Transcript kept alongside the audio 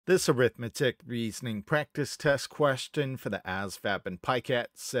This arithmetic reasoning practice test question for the ASVAB and PiCAT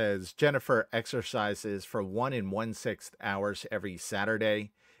says Jennifer exercises for 1 1/6 hours every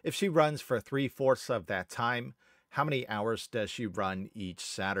Saturday. If she runs for 3/4 of that time, how many hours does she run each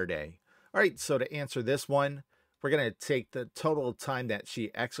Saturday? All right, so to answer this one, we're going to take the total time that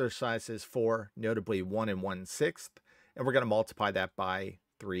she exercises for, notably 1 1/6, and we're going to multiply that by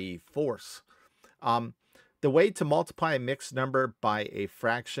 3/4. Um, the way to multiply a mixed number by a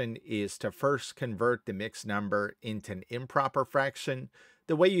fraction is to first convert the mixed number into an improper fraction.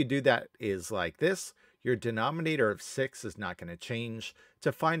 The way you do that is like this. Your denominator of 6 is not going to change.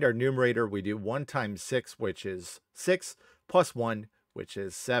 To find our numerator, we do 1 times 6, which is 6, plus 1, which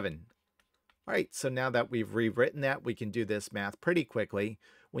is 7. All right, so now that we've rewritten that, we can do this math pretty quickly.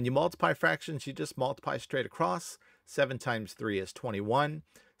 When you multiply fractions, you just multiply straight across. 7 times 3 is 21.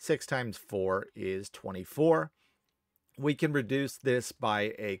 6 times 4 is 24. We can reduce this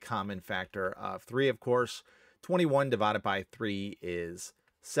by a common factor of 3, of course. 21 divided by 3 is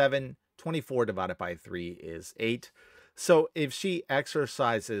 7. 24 divided by 3 is 8. So if she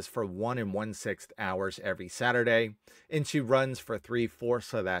exercises for 1 1/6 hours every Saturday and she runs for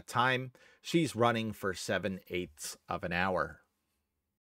 3/4 of that time, she's running for 7/8 of an hour.